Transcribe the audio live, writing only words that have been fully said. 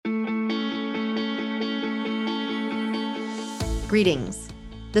Greetings.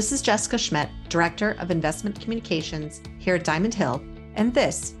 This is Jessica Schmidt, Director of Investment Communications here at Diamond Hill, and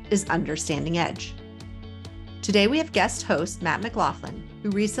this is Understanding Edge. Today we have guest host Matt McLaughlin, who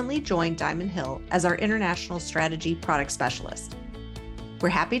recently joined Diamond Hill as our International Strategy Product Specialist. We're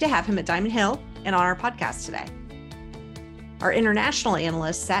happy to have him at Diamond Hill and on our podcast today. Our international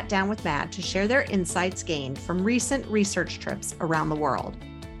analysts sat down with Matt to share their insights gained from recent research trips around the world.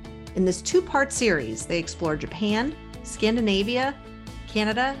 In this two-part series, they explore Japan, Scandinavia,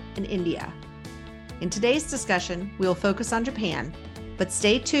 Canada, and India. In today's discussion, we will focus on Japan, but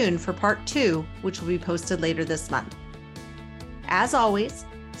stay tuned for part 2, which will be posted later this month. As always,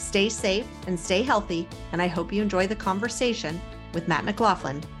 stay safe and stay healthy, and I hope you enjoy the conversation with Matt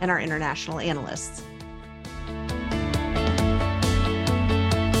McLaughlin and our international analysts.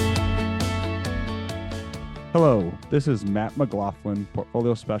 Hello, this is Matt McLaughlin,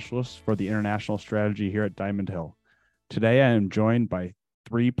 Portfolio Specialist for the International Strategy here at Diamond Hill. Today, I am joined by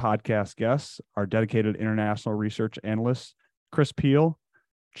 3 podcast guests, our dedicated international research analysts, Chris Peel,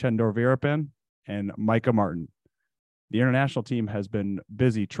 Chendor Veerapan, and Micah Martin. The international team has been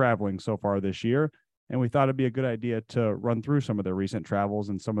busy traveling so far this year, and we thought it'd be a good idea to run through some of their recent travels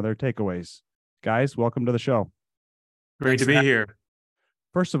and some of their takeaways. Guys, welcome to the show. Great to be here.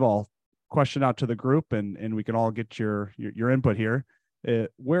 First of all, question out to the group, and we can all get your input here.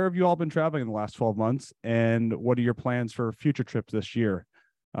 Where have you all been traveling in the last 12 months, and what are your plans for future trips this year?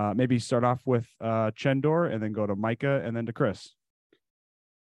 Maybe start off with Chendor, and then go to Micah, and then to Chris.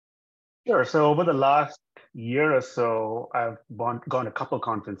 Sure. So over the last year or so, I've gone to a couple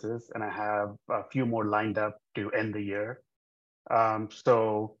conferences, and I have a few more lined up to end the year. The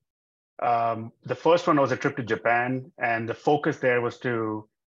first one was a trip to Japan, and the focus there was to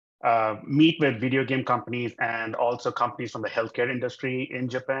meet with video game companies and also companies from the healthcare industry in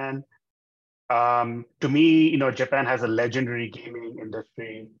Japan. To me, Japan has a legendary gaming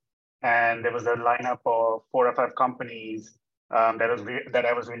industry, and there was a lineup of 4 or 5 companies that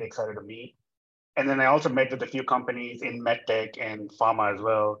I was really excited to meet. And then I also met with a few companies in medtech and pharma as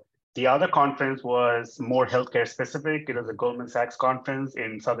well. The other conference was more healthcare specific. It was a Goldman Sachs conference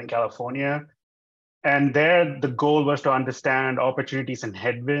in Southern California. And there, the goal was to understand opportunities and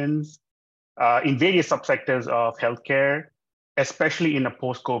headwinds in various subsectors of healthcare, especially in a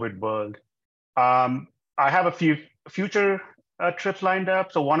post-COVID world. I have a few future trips lined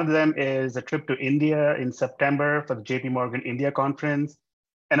up. So one of them is a trip to India in September for the JP Morgan India conference.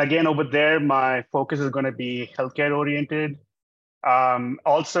 And again, over there, my focus is going to be healthcare oriented.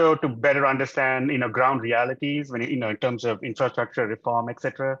 Also to better understand, ground realities when, in terms of infrastructure reform, et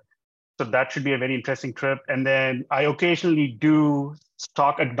cetera. So that should be a very interesting trip. And then I occasionally do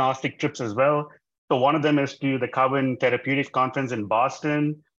stock agnostic trips as well. So one of them is to the Howden Therapeutics Conference in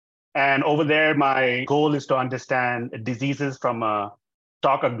Boston. And over there, my goal is to understand diseases from a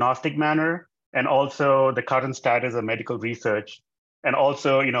stock agnostic manner, and also the current status of medical research, and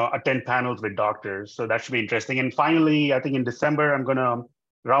also, attend panels with doctors. So that should be interesting. And finally, I think in December, I'm going to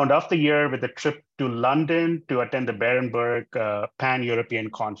round off the year with a trip to London to attend the Berenberg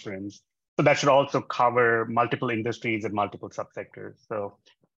Pan-European Conference. So that should also cover multiple industries and multiple subsectors. So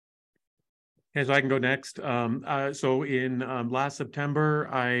I can go next. So in last September,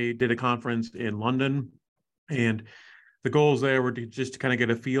 I did a conference in London, and the goals there were to kind of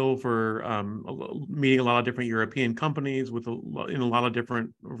get a feel for meeting a lot of different European companies in a lot of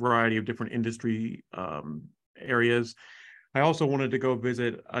different variety of different industry areas. I also wanted to go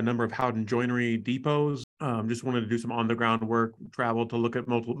visit a number of Howden Joinery depots. Just wanted to do some on-the-ground work, travel to look at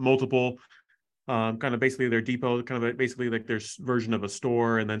multiple kind of basically their depot, kind of basically like their version of a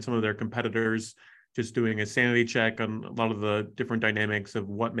store, and then some of their competitors, just doing a sanity check on a lot of the different dynamics of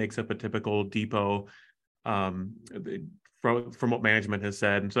what makes up a typical depot from what management has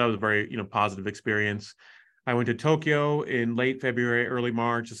said. And so that was a very positive experience. I went to Tokyo in late February, early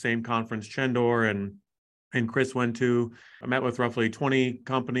March, the same conference Chendor and Chris went to. I met with roughly 20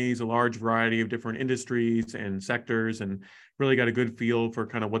 companies, a large variety of different industries and sectors, and really got a good feel for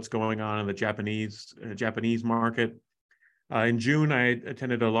kind of what's going on in the Japanese market. In June, I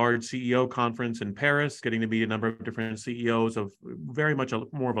attended a large CEO conference in Paris, getting to meet a number of different CEOs of very much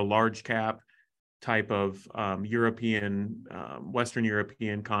more of a large cap type of European, Western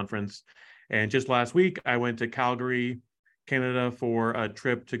European conference. And just last week, I went to Calgary, Canada for a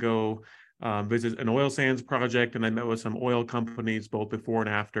trip to go visit an oil sands project, and I met with some oil companies both before and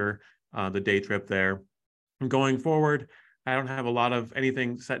after the day trip there. And going forward, I don't have a lot of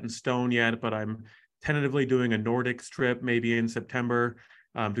anything set in stone yet, but I'm tentatively doing a Nordics trip maybe in September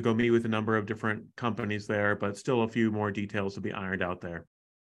to go meet with a number of different companies there, but still a few more details to be ironed out there.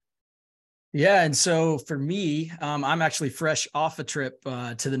 Yeah. And so for me, I'm actually fresh off a trip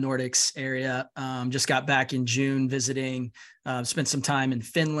to the Nordics area. Just got back in June visiting, spent some time in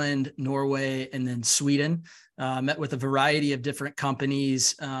Finland, Norway, and then Sweden. Met with a variety of different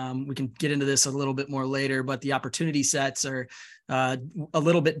companies. We can get into this a little bit more later, but the opportunity sets are a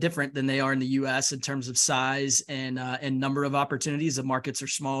little bit different than they are in the US in terms of size and number of opportunities. The markets are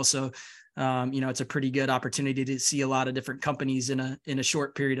small. So it's a pretty good opportunity to see a lot of different companies in a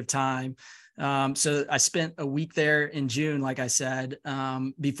short period of time. So I spent a week there in June, like I said.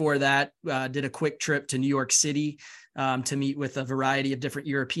 Before that, did a quick trip to New York City to meet with a variety of different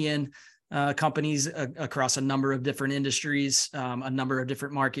European companies across a number of different industries, a number of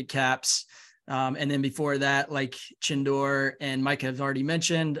different market caps. And then before that, like Chindor and Mike have already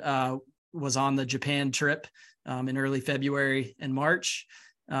mentioned, was on the Japan trip in early February and March.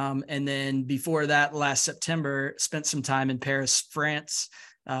 And then before that, last September, spent some time in Paris, France,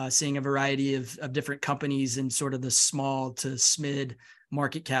 seeing a variety of different companies in sort of the small to mid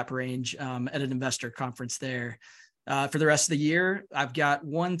market cap range at an investor conference there. For the rest of the year, I've got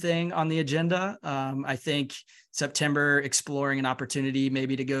one thing on the agenda. I think September, exploring an opportunity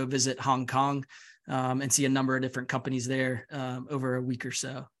maybe to go visit Hong Kong and see a number of different companies there over a week or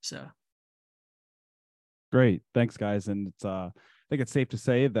so. So, great, thanks, guys. And it's I think it's safe to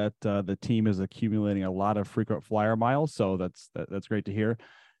say that the team is accumulating a lot of frequent flyer miles, so that's great to hear.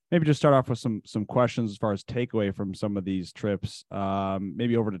 Maybe just start off with some questions as far as takeaway from some of these trips.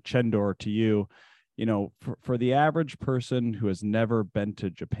 Maybe over to Chendor, to you. For the average person who has never been to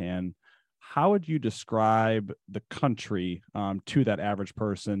Japan, how would you describe the country to that average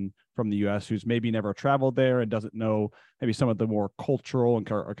person from the U.S. who's maybe never traveled there and doesn't know maybe some of the more cultural and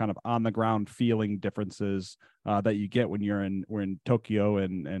kind of on the ground feeling differences that you get when we're in Tokyo,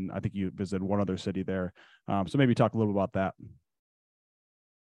 and I think you visited one other city there. So maybe talk a little about that.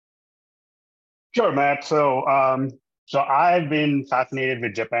 Sure, Matt. So I've been fascinated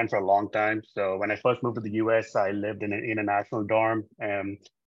with Japan for a long time. So when I first moved to the US, I lived in an international dorm. And,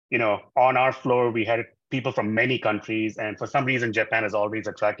 on our floor, we had people from many countries. And for some reason, Japan has always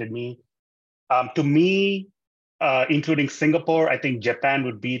attracted me. To me, including Singapore, I think Japan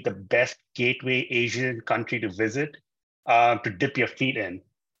would be the best gateway Asian country to visit, to dip your feet in.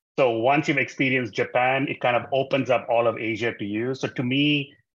 So once you've experienced Japan, it kind of opens up all of Asia to you. So to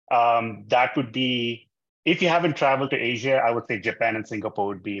me, that would be, if you haven't traveled to Asia, I would say Japan and Singapore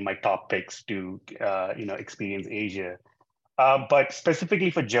would be my top picks to, experience Asia. But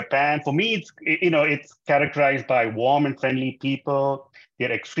specifically for Japan, for me, it's characterized by warm and friendly people.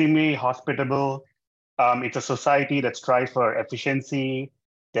 They're extremely hospitable. It's a society that strives for efficiency.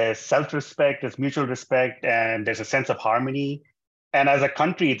 There's self-respect, there's mutual respect, and there's a sense of harmony. And as a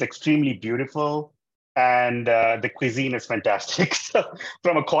country, it's extremely beautiful. And the cuisine is fantastic. So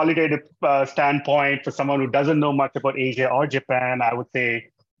from a qualitative standpoint, for someone who doesn't know much about Asia or Japan, I would say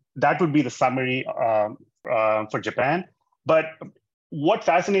that would be the summary for Japan. But what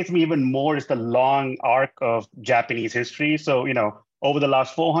fascinates me even more is the long arc of Japanese history. So, over the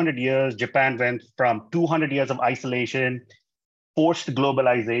last 400 years, Japan went from 200 years of isolation, forced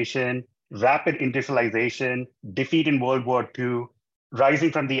globalization, rapid industrialization, defeat in World War II,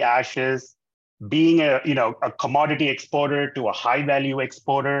 rising from the ashes, being a commodity exporter to a high value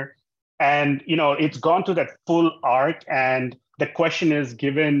exporter. And, it's gone through that full arc. And the question is,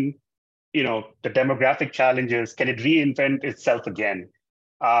 given, the demographic challenges, can it reinvent itself again?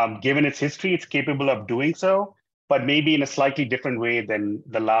 Given its history, it's capable of doing so, but maybe in a slightly different way than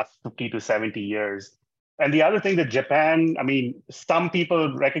the last 50 to 70 years. And the other thing that Japan, some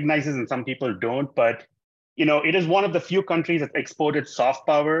people recognize this and some people don't, but it is one of the few countries that exported soft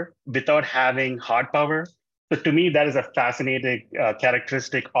power without having hard power. So to me, that is a fascinating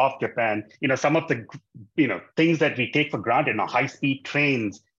characteristic of Japan. Some of the things that we take for granted, high-speed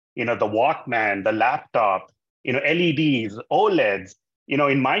trains, the Walkman, the laptop, LEDs, OLEDs.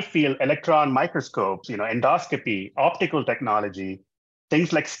 In my field, electron microscopes, endoscopy, optical technology,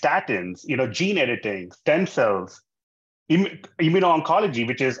 things like statins, gene editing, stem cells. Immuno-oncology,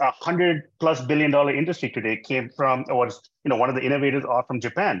 which is $100+ billion industry today, came from, or one of the innovators are from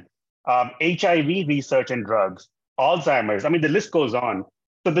Japan. HIV research and drugs, Alzheimer's. The list goes on.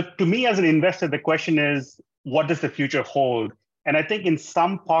 So to me as an investor, the question is, what does the future hold? And I think in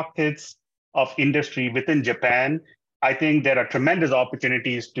some pockets of industry within Japan, I think there are tremendous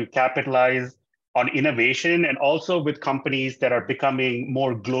opportunities to capitalize on innovation, and also with companies that are becoming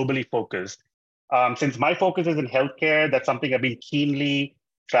more globally focused. Since my focus is in healthcare, that's something I've been keenly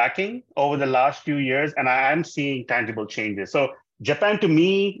tracking over the last few years, and I am seeing tangible changes. So Japan, to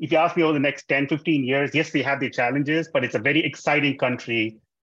me, if you ask me over the next 10, 15 years, yes, we have the challenges, but it's a very exciting country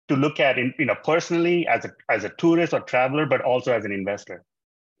to look at, personally as a tourist or traveler, but also as an investor.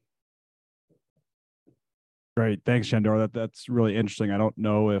 Great. Thanks, Shandor. That's really interesting. I don't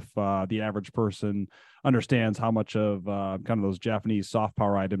know if the average person understands how much of kind of those Japanese soft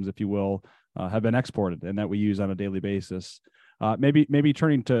power items, if you will, have been exported and that we use on a daily basis. Maybe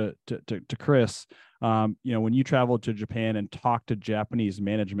turning to Chris, when you travel to Japan and talk to Japanese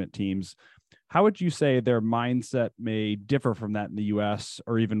management teams, how would you say their mindset may differ from that in the U.S.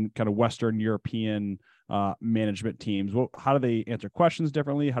 or even kind of Western European management teams? How do they answer questions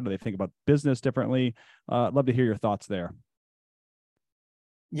differently? How do they think about business differently? I'd love to hear your thoughts there.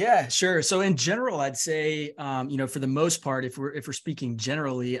 Yeah, sure. So in general, I'd say, for the most part, if we're speaking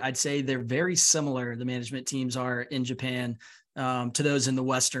generally, I'd say they're very similar. The management teams are in Japan to those in the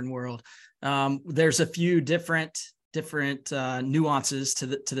Western world. There's a few different nuances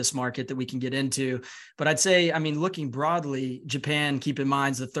to this market that we can get into, but I'd say, looking broadly, Japan, keep in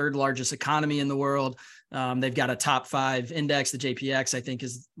mind, is the third largest economy in the world. They've got a top 5 index. The JPX, I think,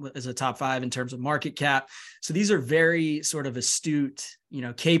 is a top 5 in terms of market cap. So these are very sort of astute,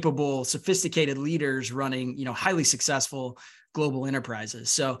 capable, sophisticated leaders running, highly successful global enterprises.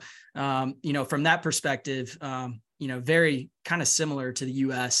 So, from that perspective, very kind of similar to the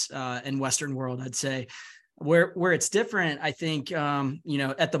U.S. And Western world, I'd say. Where it's different, I think,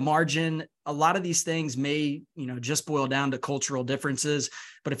 at the margin, a lot of these things may, just boil down to cultural differences.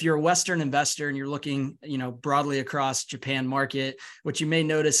 But if you're a Western investor and you're looking, broadly across Japan market, what you may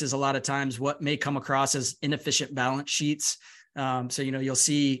notice is a lot of times what may come across as inefficient balance sheets. So, you'll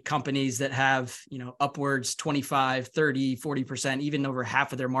see companies that have, upwards 25, 30, 40%, even over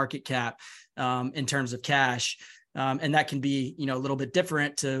half of their market cap in terms of cash. And that can be, a little bit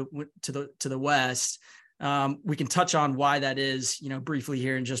different to the West. We can touch on why that is, briefly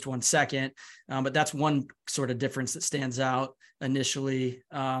here in just one second. But that's one sort of difference that stands out initially.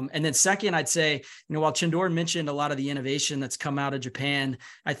 And then second, I'd say, while Shandor mentioned a lot of the innovation that's come out of Japan,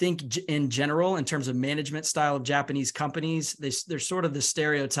 I think in general, in terms of management style of Japanese companies, they're sort of the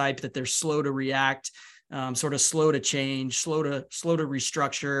stereotype that they're slow to react, sort of slow to change, slow to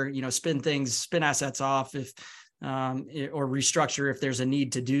restructure, spin assets off or restructure if there's a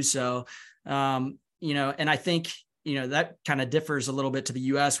need to do so. And I think, that kind of differs a little bit to the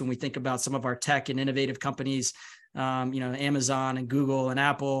US when we think about some of our tech and innovative companies, Amazon and Google and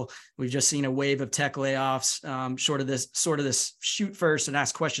Apple. We've just seen a wave of tech layoffs, sort of this shoot first and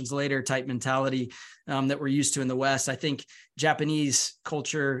ask questions later type mentality that we're used to in the West. I think Japanese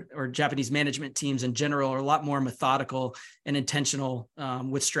culture or Japanese management teams in general are a lot more methodical and intentional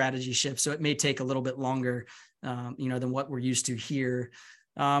with strategy shifts. So it may take a little bit longer, than what we're used to here.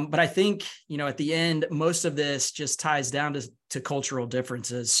 But I think, at the end, most of this just ties down to cultural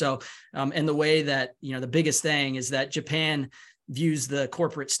differences. So, and the way that, the biggest thing is that Japan views the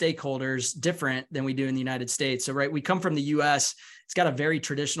corporate stakeholders different than we do in the United States. So, right, we come from the US. It's got a very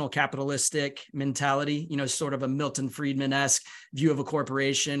traditional capitalistic mentality, sort of a Milton Friedman-esque view of a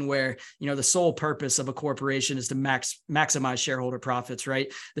corporation where, the sole purpose of a corporation is to maximize shareholder profits,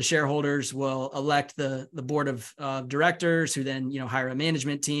 right? The shareholders will elect the board of directors who then, hire a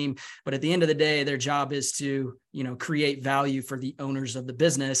management team. But at the end of the day, their job is to, create value for the owners of the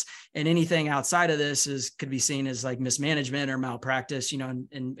business. And anything outside of this could be seen as like mismanagement or malpractice,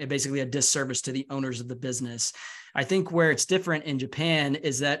 and basically a disservice to the owners of the business. I think where it's different in Japan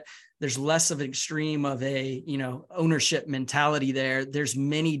is that there's less of an extreme of a, ownership mentality there. There's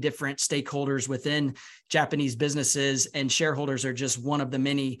many different stakeholders within Japanese businesses, and shareholders are just one of the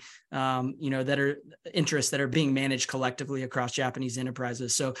many, that are interests that are being managed collectively across Japanese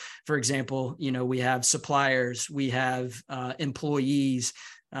enterprises. So, for example, we have suppliers, we have employees.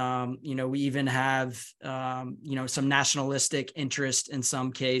 We even have, some nationalistic interest in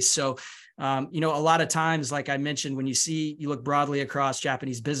some case. So, a lot of times, like I mentioned, when you look broadly across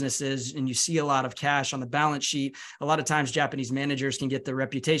Japanese businesses and you see a lot of cash on the balance sheet, a lot of times Japanese managers can get the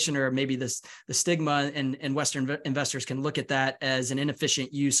reputation or maybe the stigma, and Western investors can look at that as an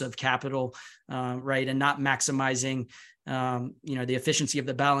inefficient use of capital, right? And not maximizing, the efficiency of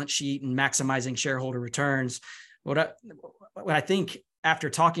the balance sheet and maximizing shareholder returns. What I think,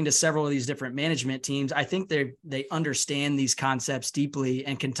 after talking to several of these different management teams, I think they understand these concepts deeply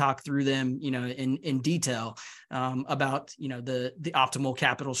and can talk through them, in detail about, the optimal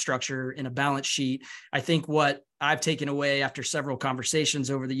capital structure in a balance sheet. I think what I've taken away after several conversations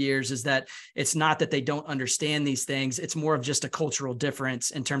over the years is that it's not that they don't understand these things. It's more of just a cultural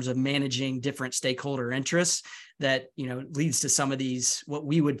difference in terms of managing different stakeholder interests that, leads to some of these, what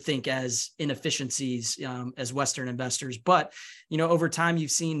we would think as inefficiencies as Western investors. But, over time,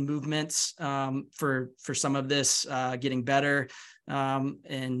 you've seen movements for some of this getting better.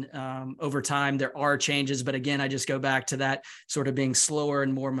 Over time, there are changes. But again, I just go back to that sort of being slower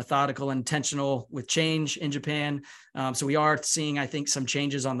and more methodical and intentional with change in Japan. So we are seeing, I think, some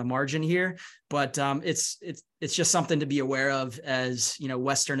changes on the margin here, but it's just something to be aware of as,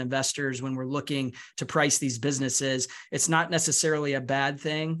 Western investors when we're looking to price these businesses. It's not necessarily a bad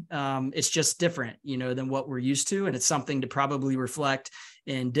thing. It's just different, than what we're used to. And it's something to probably reflect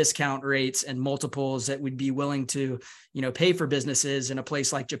in discount rates and multiples that we'd be willing to, pay for businesses in a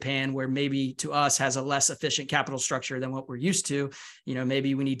place like Japan, where maybe to us has a less efficient capital structure than what we're used to.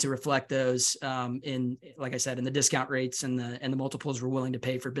 Maybe we need to reflect those in, like I said, in the discount rates and the multiples we're willing to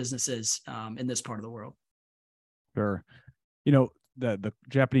pay for businesses in this part of the world. Sure. The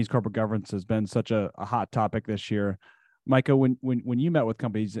Japanese corporate governance has been such a hot topic this year. Micah, when you met with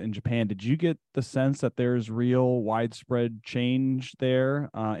companies in Japan, did you get the sense that there's real widespread change there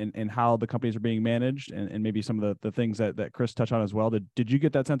in how the companies are being managed, and maybe some of the things that Chris touched on as well? Did you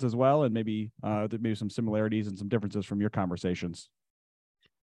get that sense as well, and maybe some similarities and some differences from your conversations?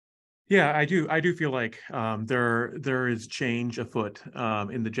 Yeah, I do feel like there is change afoot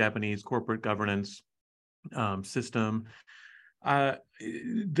in the Japanese corporate governance system. There's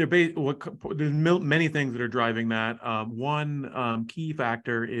many things that are driving that. One key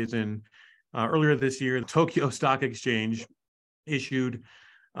factor is in earlier this year, the Tokyo Stock Exchange issued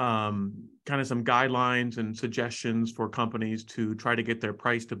kind of some guidelines and suggestions for companies to try to get their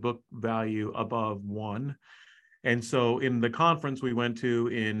price to book value above 1. And so in the conference we went to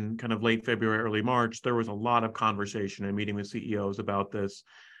in kind of late February, early March, there was a lot of conversation and meeting with CEOs about this.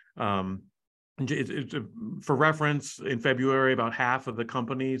 For reference, in February, about half of the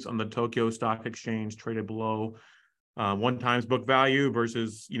companies on the Tokyo Stock Exchange traded below 1 times book value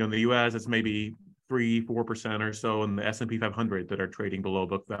versus, in the US, it's maybe 3-4% or so in the S&P 500 that are trading below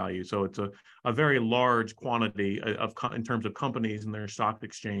book value. So it's a very large quantity in terms of companies in their stock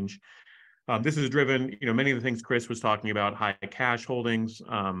exchange. This is driven, many of the things Chris was talking about, high cash holdings,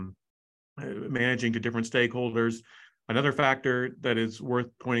 managing to different stakeholders. Another factor that is worth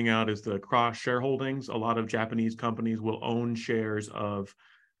pointing out is the cross shareholdings. A lot of Japanese companies will own shares of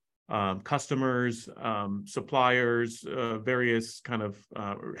customers, suppliers, various kind of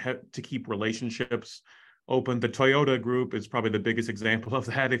to keep relationships open. The Toyota Group is probably the biggest example of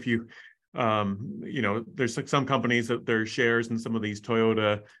that. If you, there's some companies that their shares in some of these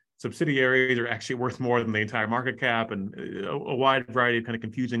Toyota subsidiaries are actually worth more than the entire market cap, and a wide variety of kind of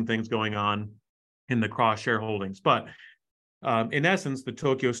confusing things going on in the cross shareholdings. But in essence, the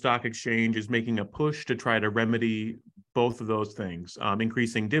Tokyo Stock Exchange is making a push to try to remedy both of those things,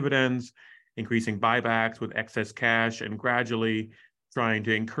 increasing dividends, increasing buybacks with excess cash, and gradually trying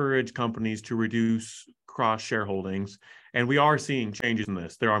to encourage companies to reduce cross shareholdings. And we are seeing changes in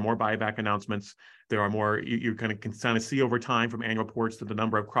this. There are more buyback announcements. There are more, you kind of see over time from annual reports that the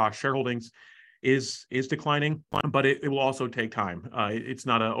number of cross shareholdings is declining, but it will also take time. It's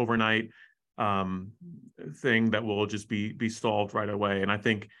not an overnight thing that will just be solved right away. And I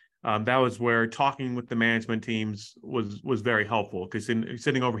think that was where talking with the management teams was very helpful, because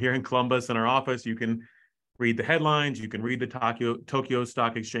sitting over here in Columbus in our office, you can read the headlines, you can read the Tokyo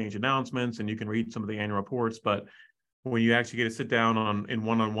Stock Exchange announcements, and you can read some of the annual reports. But when you actually get to sit down in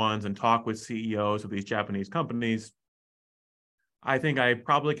one-on-ones and talk with CEOs of these Japanese companies, I think I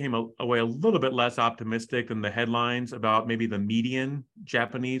probably came away a little bit less optimistic than the headlines about maybe the median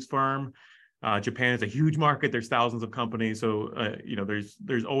Japanese firm. Japan is a huge market. There's thousands of companies. So,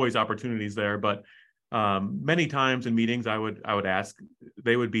 there's always opportunities there. But many times in meetings, I would ask,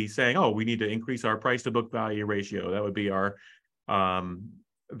 they would be saying, oh, we need to increase our price to book value ratio. That would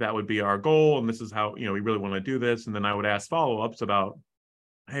be our goal. And this is how, we really want to do this. And then I would ask follow-ups about,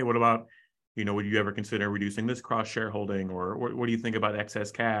 hey, what about, would you ever consider reducing this cross shareholding, or what do you think about excess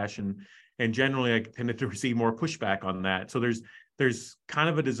cash? And generally I tended to receive more pushback on that. So there's kind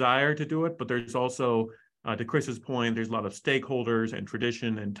of a desire to do it, but there's also, to Chris's point, there's a lot of stakeholders and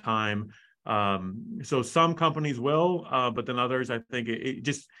tradition and time. So some companies will, but then others, I think it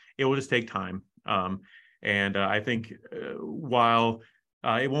will just take time. And I think while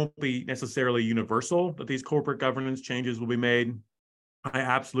it won't be necessarily universal that these corporate governance changes will be made, I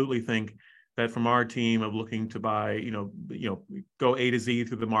absolutely think that from our team of looking to buy, go A to Z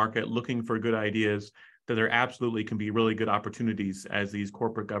through the market, looking for good ideas, that there absolutely can be really good opportunities as these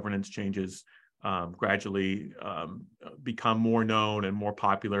corporate governance changes gradually become more known and more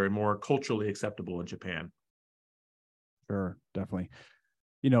popular and more culturally acceptable in Japan. Sure, definitely.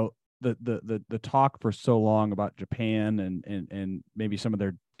 The talk for so long about Japan and maybe some of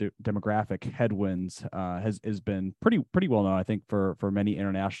their demographic headwinds has been pretty well known, I think, for many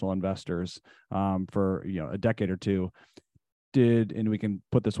international investors for a decade or two. and we can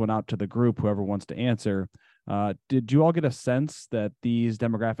put this one out to the group, whoever wants to answer, did you all get a sense that these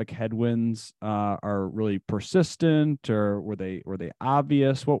demographic headwinds are really persistent, or were they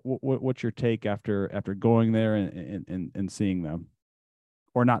obvious? What's your take after going there and seeing them,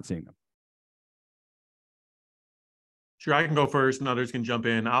 or not seeing them? Sure, I can go first and others can jump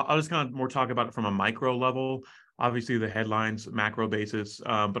in. I'll just kind of more talk about it from a micro level. Obviously, the headlines, macro basis,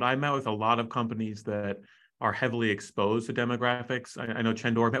 but I met with a lot of companies that are heavily exposed to demographics. I know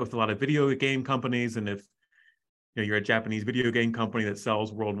Chendor met with a lot of video game companies, and if you're a Japanese video game company that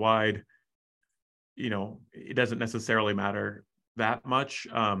sells worldwide, it doesn't necessarily matter that much.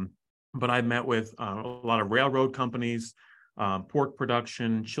 But I met with a lot of railroad companies, pork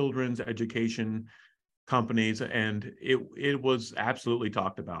production, children's education companies, and it was absolutely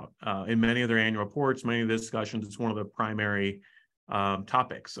talked about in many of their annual reports, many of the discussions. It's one of the primary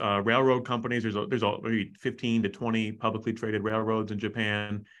topics. Railroad companies, there's maybe 15 to 20 publicly traded railroads in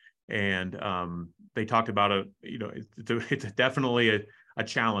Japan, and they talked about it. It's definitely a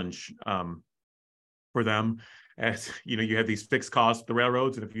challenge for them, as you have these fixed costs, the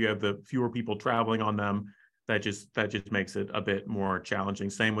railroads, and if you have the fewer people traveling on them, that just makes it a bit more challenging.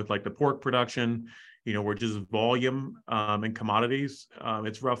 Same with like the pork production. We're just volume and commodities.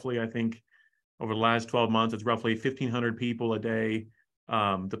 It's roughly, I think, over the last 12 months, it's roughly 1,500 people a day.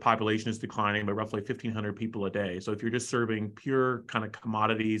 The population is declining, but roughly 1,500 people a day. So if you're just serving pure kind of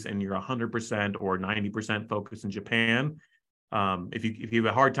commodities and you're 100% or 90% focused in Japan, if you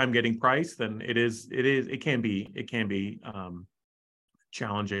have a hard time getting price, then it can be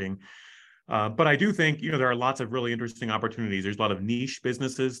challenging. But I do think, there are lots of really interesting opportunities. There's a lot of niche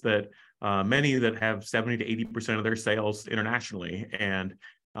businesses that many that have 70 to 80% of their sales internationally. And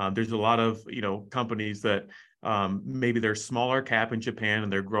there's a lot of, companies that maybe they're smaller cap in Japan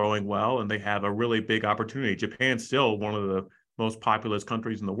and they're growing well and they have a really big opportunity. Japan's still one of the most populous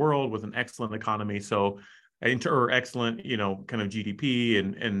countries in the world with an excellent economy. So, or excellent, kind of GDP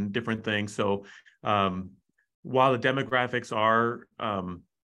and different things. So while the demographics are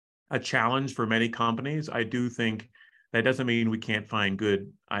a challenge for many companies, I do think that doesn't mean we can't find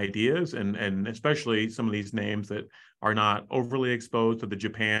good ideas, and especially some of these names that are not overly exposed to the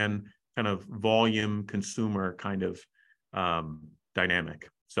Japan kind of volume consumer kind of dynamic.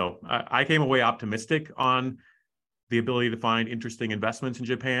 So I came away optimistic on the ability to find interesting investments in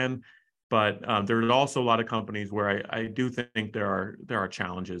Japan, but there are also a lot of companies where I do think there are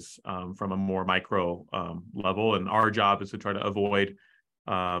challenges from a more micro level, and our job is to try to avoid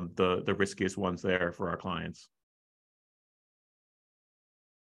the riskiest ones there for our clients.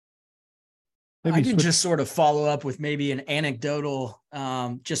 I can just sort of follow up with maybe an anecdotal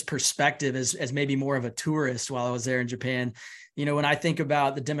just perspective as maybe more of a tourist while I was there in Japan. When I think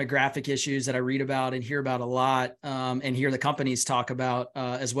about the demographic issues that I read about and hear about a lot, and hear the companies talk about,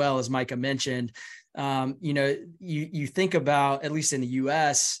 as well as Micah mentioned, you think about, at least in the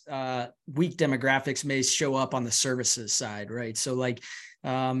US, weak demographics may show up on the services side, right? So like,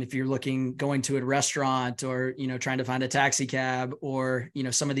 if you're going to a restaurant, or, trying to find a taxi cab, or,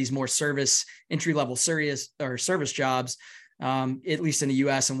 some of these more entry-level service jobs, at least in the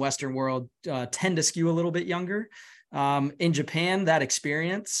US and Western world, tend to skew a little bit younger. In Japan, that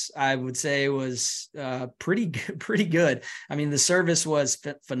experience, I would say, was pretty good. I mean, the service was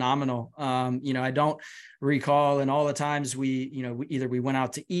phenomenal. I don't recall in all the times we either we went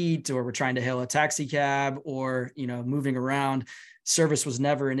out to eat, or we're trying to hail a taxi cab, or, moving around. Service was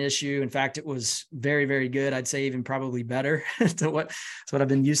never an issue. In fact, it was very, very good. I'd say even probably better to what I've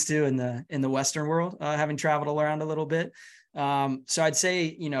been used to in the Western world, having traveled around a little bit. So I'd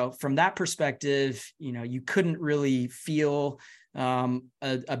say, from that perspective, you couldn't really feel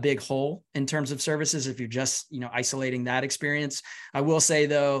a big hole in terms of services if you're just, isolating that experience. I will say,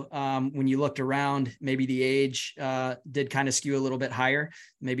 though, when you looked around, maybe the age did kind of skew a little bit higher.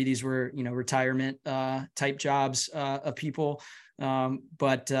 Maybe these were, retirement type jobs of people.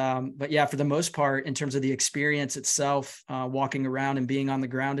 But yeah, for the most part, in terms of the experience itself, walking around and being on the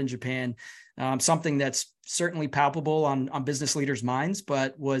ground in Japan, something that's certainly palpable on business leaders' minds,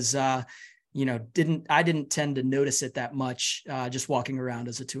 but was, I didn't tend to notice it that much, just walking around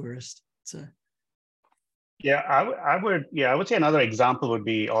as a tourist. So. Yeah, I would say another example would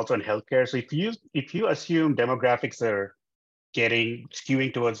be also in healthcare. So if you assume demographics are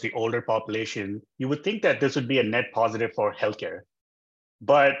skewing towards the older population, you would think that this would be a net positive for healthcare.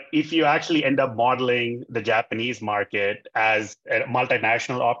 But if you actually end up modeling the Japanese market as a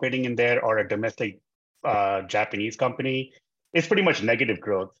multinational operating in there, or a domestic Japanese company, it's pretty much negative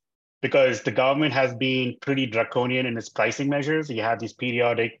growth, because the government has been pretty draconian in its pricing measures. You have these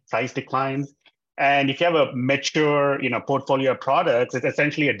periodic price declines, And if you have a mature, portfolio of products, it's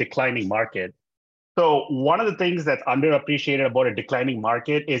essentially a declining market. So one of the things that's underappreciated about a declining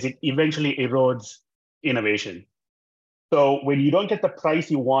market is it eventually erodes innovation. So when you don't get the price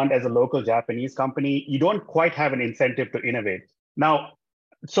you want as a local Japanese company, you don't quite have an incentive to innovate. Now,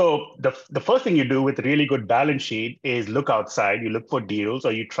 so the first thing you do with a really good balance sheet is look outside, you look for deals,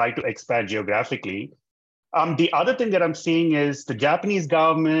 or you try to expand geographically. The other thing that I'm seeing is the Japanese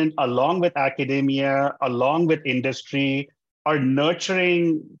government, along with academia, along with industry, are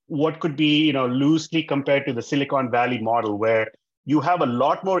nurturing what could be, loosely compared to the Silicon Valley model, where you have a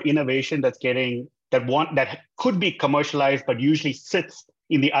lot more innovation that could be commercialized, but usually sits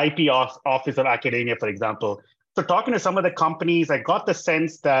in the IP office of academia, for example. So talking to some of the companies, I got the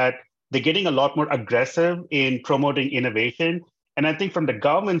sense that they're getting a lot more aggressive in promoting innovation. And I think from the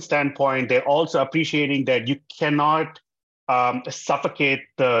government standpoint, they're also appreciating that you cannot suffocate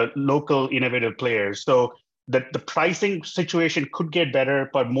the local innovative players. So the pricing situation could get better,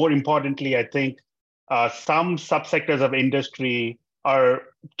 but more importantly, I think some subsectors of industry are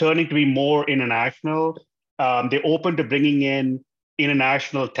turning to be more international. They're open to bringing in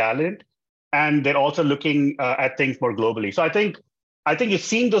international talent, and they're also looking at things more globally. So I think you're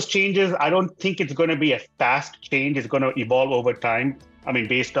seeing those changes. I don't think it's going to be a fast change. It's going to evolve over time. I mean,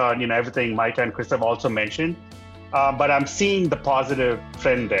 based on everything Mike and Chris have also mentioned. But I'm seeing the positive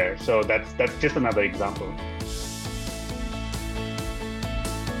trend there. So that's just another example.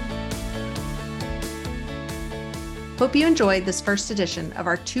 Hope you enjoyed this first edition of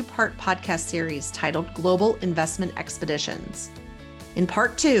our two-part podcast series titled Global Investment Expeditions. In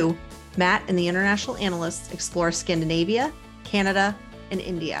part 2, Matt and the international analysts explore Scandinavia, Canada, and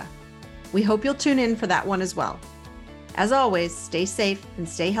India. We hope you'll tune in for that one as well. As always, stay safe and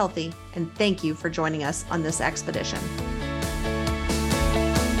stay healthy, and thank you for joining us on this expedition.